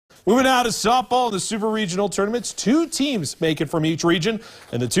Moving out to softball in the Super Regional tournaments, 2 teams make it from each region,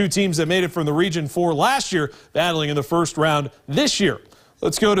 and the 2 teams that made it from the Region 4 last year battling in the first round this year.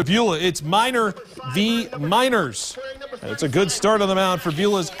 Let's go to Beulah. It's Minor v. Miners. And it's a good start on the mound for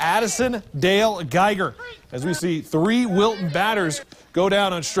Beulah's Addison Dale Geiger. As we see 3 Wilton batters go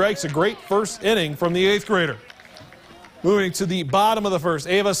down on strikes, a great first inning from the 8th grader. Moving to the bottom of the first,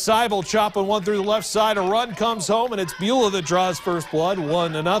 Ava Seibel chopping one through the left side. A run comes home, and it's Beulah that draws first blood,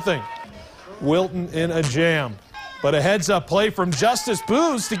 1-0. Wilton in a jam. But a heads-up play from Justice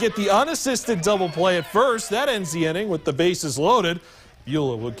Booz to get the unassisted double play at first. That ends the inning with the bases loaded.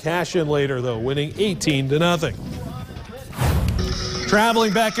 Beulah would cash in later, though, winning 18-0.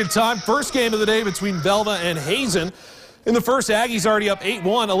 Traveling back in time, first game of the day between Velva and Hazen. In the first, Aggies already up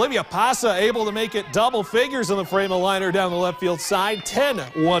 8-1. Olivia Pasa able to make it double figures on the frame of liner down the left field side.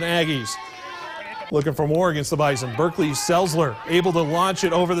 10-1 Aggies. Looking for more against the Bison. Berkeley Selzler able to launch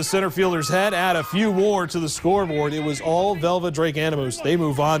it over the center fielder's head, add a few more to the scoreboard. It was all Velva Drake Animus. They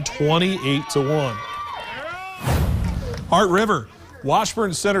move on 28-1. Hart River,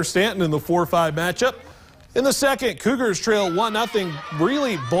 Washburn Center Stanton in the 4-5 matchup. In the second, Cougars trail 1-0.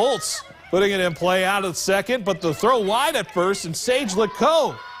 Really Bolts putting it in play out of the second, but the throw wide at first, and Sage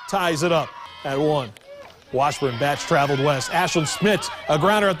Lecoe ties it up at 1. Washburn bats traveled west. Ashlyn Smith, a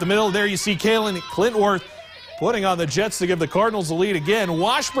grounder at the middle. There you see Kaylin Clintworth putting on the Jets to give the Cardinals the lead again.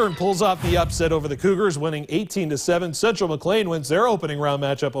 Washburn pulls off the upset over the Cougars, winning 18-7. Central McLean wins their opening round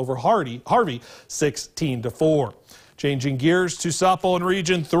matchup over Harvey 16-4. Changing gears to softball in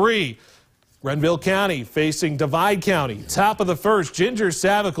Region 3. Grenville County facing Divide County. Top of the first, Ginger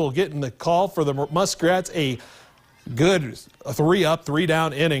Savicle getting the call for the Muskrats. A good 3-up,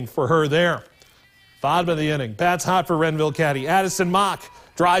 3-down inning for her there. Bottom of the inning, bats hot for Renville County. Addison Mock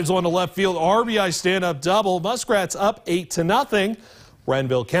drives one to left field. RBI stand-up double. Muskrats up 8-0.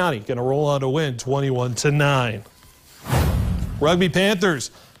 Renville County going to roll on to win 21-9. Rugby Panthers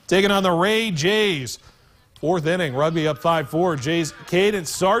taking on the Ray Jays. 4th inning, Rugby up 5-4. Jays Cadence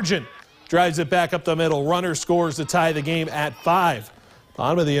Sargent drives it back up the middle. Runner scores to tie the game at 5.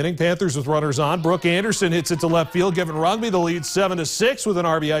 Bottom of the inning, Panthers with runners on. Brooke Anderson hits it to left field, giving Rugby the lead 7-6 with an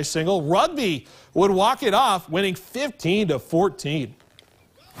RBI single. Rugby would walk it off, winning 15-14.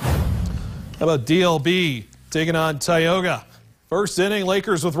 How about DLB taking on Tioga? First inning,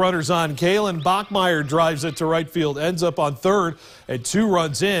 Lakers with runners on. Kaylin Bachmeyer drives it to right field, ends up on third, and 2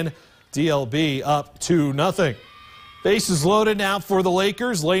 runs in. DLB up 2-0. Bases loaded now for the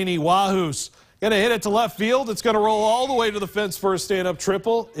Lakers. Lainey Wahus going to hit it to left field. It's going to roll all the way to the fence for a stand-up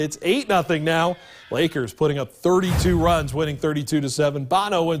triple. It's 8-0 now. Lakers putting up 32 runs, winning 32-7.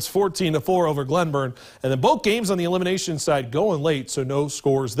 Bono wins 14-4 over Glenburn. And then both games on the elimination side going late, so no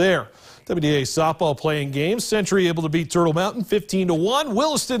scores there. WDA softball playing games. Century able to beat Turtle Mountain 15-1.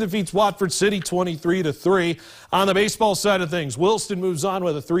 Williston defeats Watford City 23-3. On the baseball side of things, Williston moves on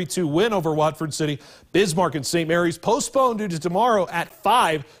with a 3-2 win over Watford City. Bismarck and St. Mary's postponed due to tomorrow at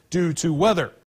 5 due to weather.